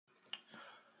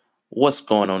What's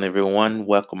going on, everyone?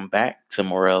 Welcome back to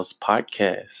Marrell's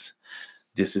podcast.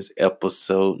 This is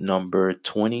episode number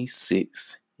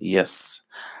 26. Yes,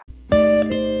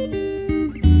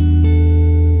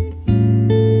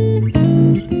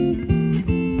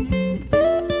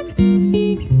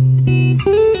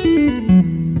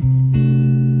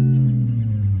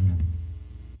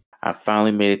 I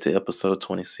finally made it to episode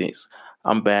 26.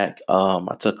 I'm back.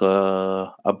 I took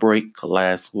a break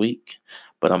last week,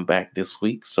 but I'm back this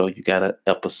week. So you got an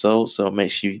episode. So make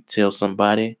sure you tell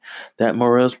somebody that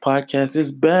Morel's podcast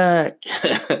is back.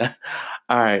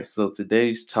 All right. So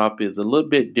today's topic is a little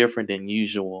bit different than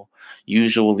usual.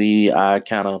 Usually I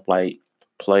kind of like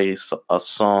play a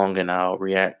song and I'll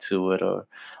react to it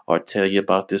or tell you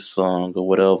about this song or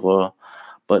whatever.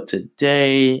 But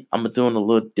today I'm doing a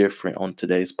little different on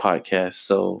today's podcast.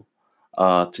 So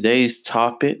today's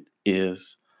topic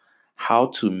is how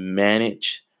to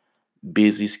manage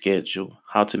busy schedule.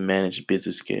 How to manage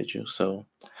busy schedule. So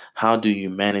how do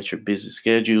you manage your busy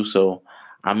schedule? So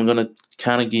I'm gonna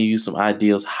kind of give you some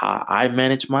ideas how I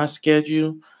manage my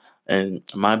schedule and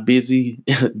my busy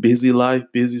busy life,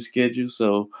 busy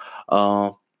schedule.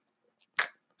 Um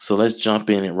so let's jump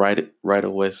in and right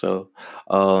away.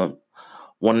 Um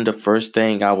one of the first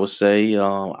thing I would say,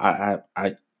 I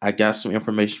got some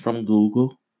information from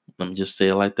Google. Let me just say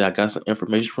it like that. I got some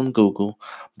information from Google,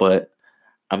 but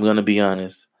I'm gonna be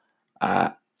honest.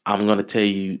 I I'm gonna tell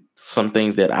you some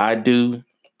things that I do,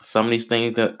 some of these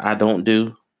things that I don't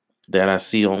do, that I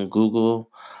see on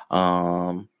Google.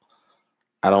 Um,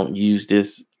 I don't use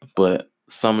this, but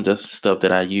some of the stuff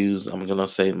that I use, I'm gonna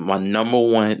say my number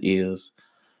one is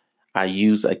I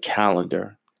use a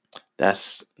calendar.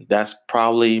 That's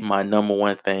probably my number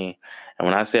one thing. And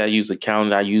when I say I use a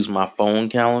calendar, I use my phone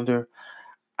calendar.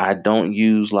 I don't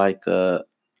use I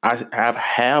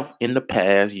have in the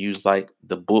past used like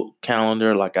the book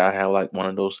calendar, like I have like one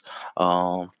of those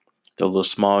the little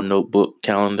small notebook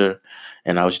calendar,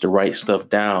 and I used to write stuff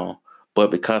down. But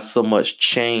because so much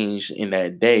changed in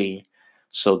that day,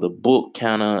 so the book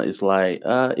kind of is like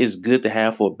it's good to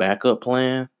have for a backup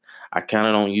plan. I kind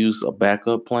of don't use a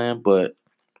backup plan, but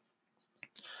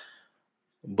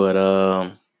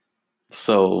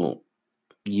so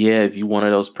yeah, if you one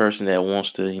of those person that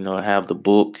wants to, have the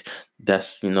book,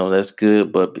 that's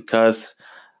good. But because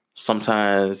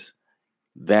sometimes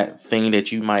that thing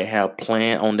that you might have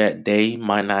planned on that day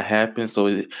might not happen,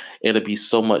 so it'll be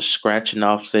so much scratching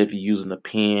off. Say if you're using a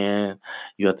pen,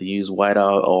 you have to use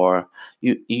whiteout, or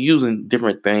you're using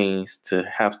different things to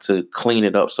have to clean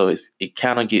it up. So it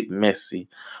kind of get messy.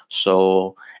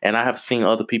 So, and I have seen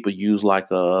other people use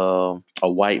like a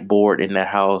whiteboard in their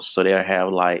house, so they'll have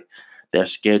like their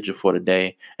schedule for the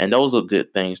day, and those are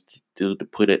good things to do, to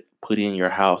put in your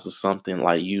house or something,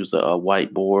 like use a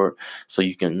whiteboard so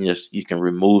you can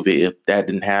remove it if that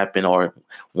didn't happen, or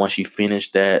once you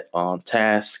finish that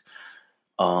task.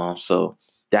 So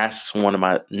that's one of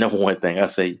my number one thing I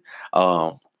say.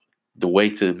 The way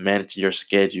to manage your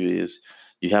schedule is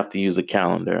you have to use a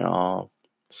calendar.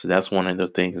 So that's one of the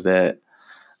things that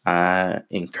I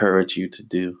encourage you to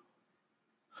do.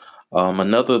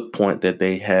 Another point that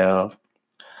they have,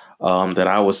 that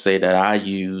I would say that I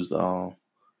use,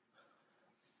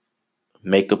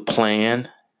 make a plan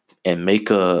and make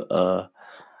a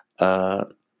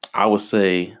I would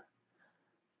say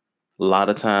a lot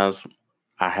of times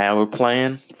I have a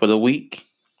plan for the week,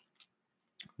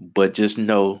 but just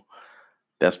know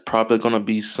that's probably going to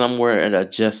be somewhere an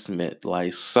adjustment,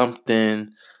 like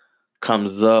something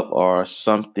comes up or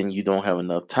something you don't have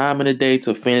enough time in the day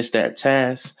to finish that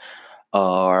task,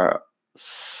 or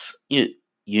you,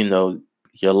 you know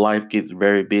your life gets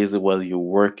very busy, whether you're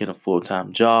working a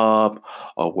full-time job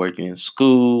or working in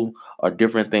school or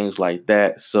different things like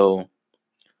that. So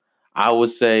I would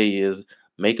say is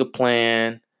make a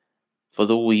plan for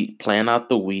the week, plan out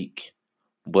the week,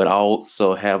 but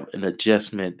also have an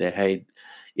adjustment that, hey,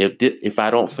 if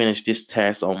I don't finish this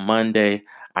task on Monday,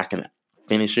 I can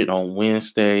finish it on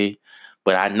Wednesday,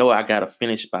 but I know I gotta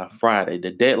finish by Friday.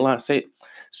 The deadline, say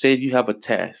if you have a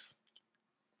task,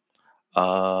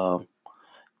 uh,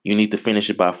 you need to finish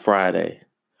it by Friday.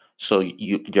 So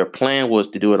your plan was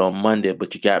to do it on Monday,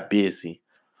 but you got busy.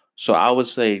 So I would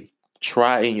say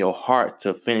try in your heart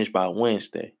to finish by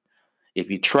Wednesday. If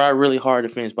you try really hard to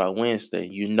finish by Wednesday,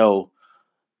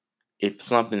 if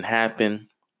something happened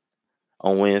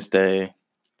on Wednesday,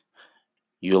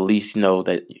 you at least know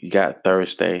that you got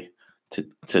Thursday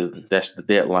to that's the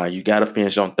deadline. You got to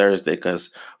finish on Thursday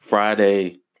because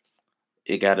Friday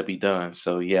it got to be done.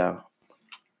 So yeah,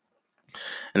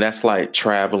 and that's like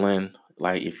traveling.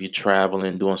 Like if you're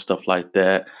traveling, doing stuff like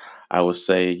that, I would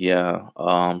say, yeah,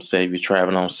 say if you're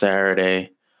traveling on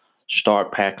Saturday,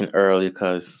 start packing early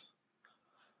because,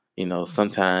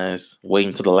 sometimes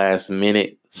waiting to the last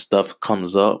minute, stuff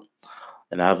comes up.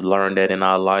 And I've learned that in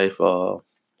our life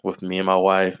with me and my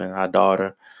wife and our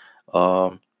daughter.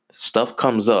 Um, Stuff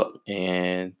comes up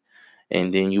and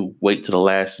then you wait to the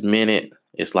last minute.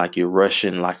 It's like you're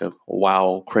rushing like a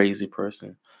wild, crazy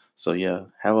person. So yeah,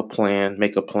 have a plan,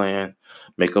 make a plan,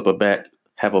 make up a back,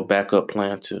 have a backup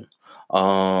plan too.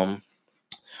 Um,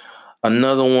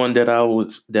 Another one that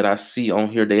I see on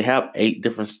here, they have 8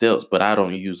 different steps, but I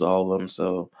don't use all of them.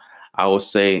 So I would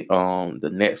say the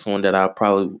next one that I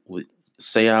probably would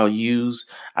say I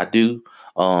do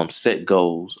set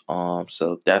goals.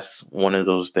 So that's one of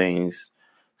those things.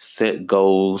 Set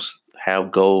goals,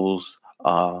 have goals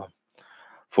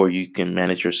for you can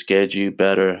manage your schedule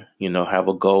better. Have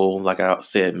a goal, like I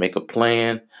said, make a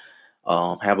plan,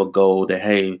 have a goal that,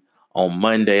 hey, on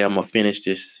Monday I'm gonna finish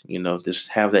this. Just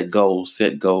have that goal,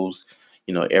 set goals.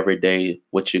 Every day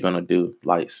what you're gonna do,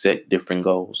 like set different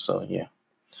goals. So yeah.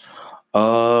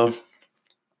 Uh,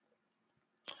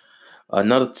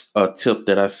 another tip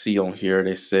that I see on here,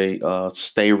 they say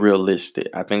stay realistic.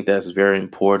 I think that's very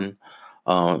important.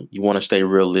 You want to stay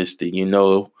realistic.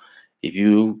 If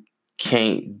you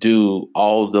can't do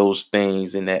all those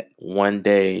things in that one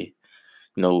day,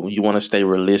 you want to stay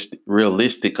realistic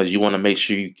because you want to make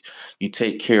sure you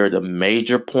take care of the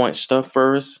major point stuff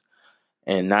first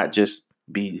and not just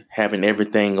be having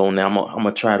everything on there. I'm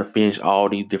gonna try to finish all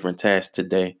these different tasks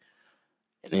today,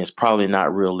 and it's probably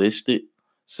not realistic.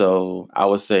 So I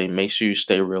would say make sure you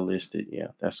stay realistic. Yeah,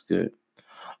 that's good.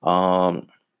 Um,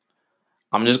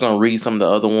 I'm just gonna read some of the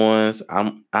other ones.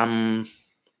 I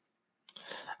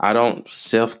don't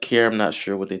self-care. I'm not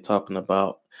sure what they're talking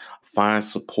about. Find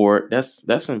support.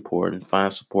 That's important.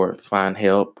 Find support. Find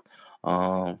help.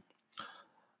 Um,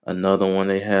 Another one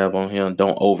they have on here.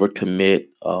 Don't overcommit.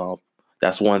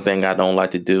 That's one thing I don't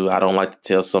like to do. I don't like to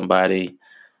tell somebody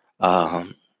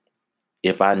um,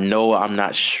 if I know I'm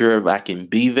not sure if I can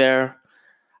be there.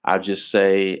 I just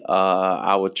say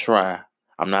I would try.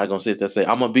 I'm not gonna sit there and say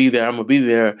I'm gonna be there. I'm gonna be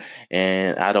there,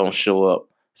 and I don't show up.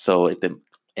 So in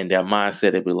that mindset,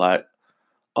 it'd be like,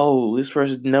 oh, this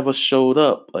person never showed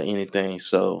up or anything.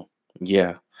 So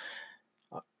yeah.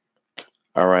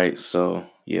 All right. So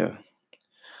yeah,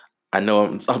 I know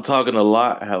I'm talking a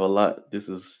lot. I have a lot.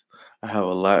 I have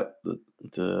a lot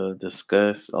to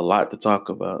discuss, a lot to talk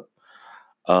about.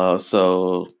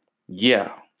 So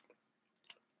yeah,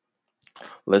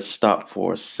 let's stop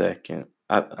for a second.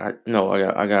 I no,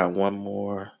 I got one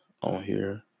more on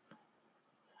here.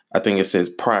 I think it says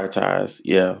prioritize.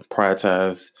 Yeah,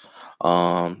 prioritize.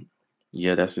 Um,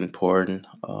 yeah, that's important.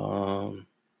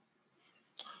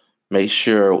 Make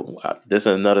sure this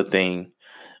is another thing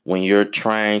when you're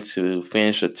trying to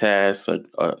finish a task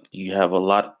or you have a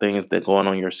lot of things that go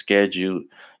on your schedule,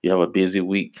 you have a busy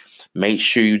week, make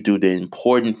sure you do the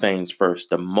important things first.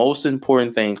 The most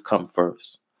important things come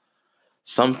first.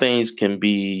 Some things can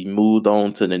be moved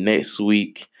on to the next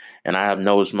week, and I have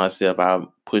noticed myself I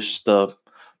push stuff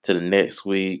to the next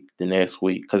week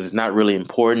because it's not really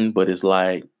important, but it's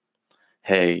like,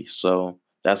 hey, so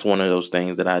that's one of those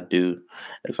things that I do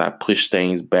is I push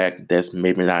things back that's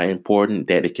maybe not important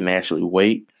that it can actually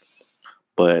wait.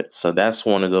 But so that's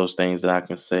one of those things that I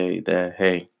can say that,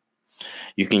 hey,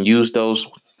 you can use those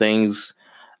things.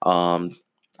 Um,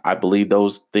 I believe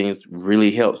those things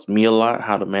really helps me a lot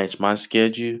how to manage my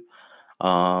schedule.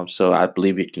 So I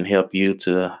believe it can help you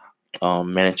to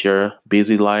manage your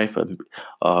busy life and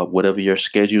whatever your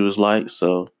schedule is like.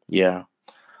 So yeah.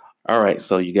 All right.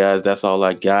 So you guys, that's all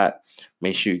I got.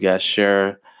 Make sure you guys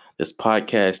share this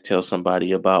podcast. Tell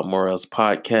somebody about Marrell's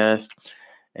podcast,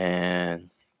 and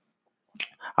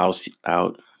I'll see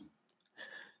out.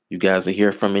 You guys will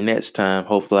hear from me next time.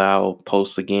 Hopefully, I'll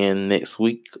post again next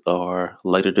week or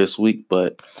later this week,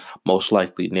 but most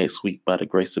likely next week by the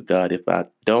grace of God. If I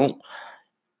don't,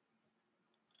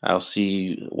 I'll see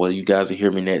you. Well, you guys will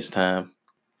hear me next time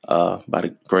by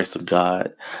the grace of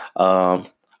God. I'm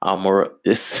more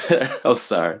this. I'm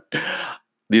sorry.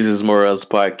 This is Morel's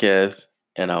podcast,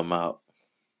 and I'm out.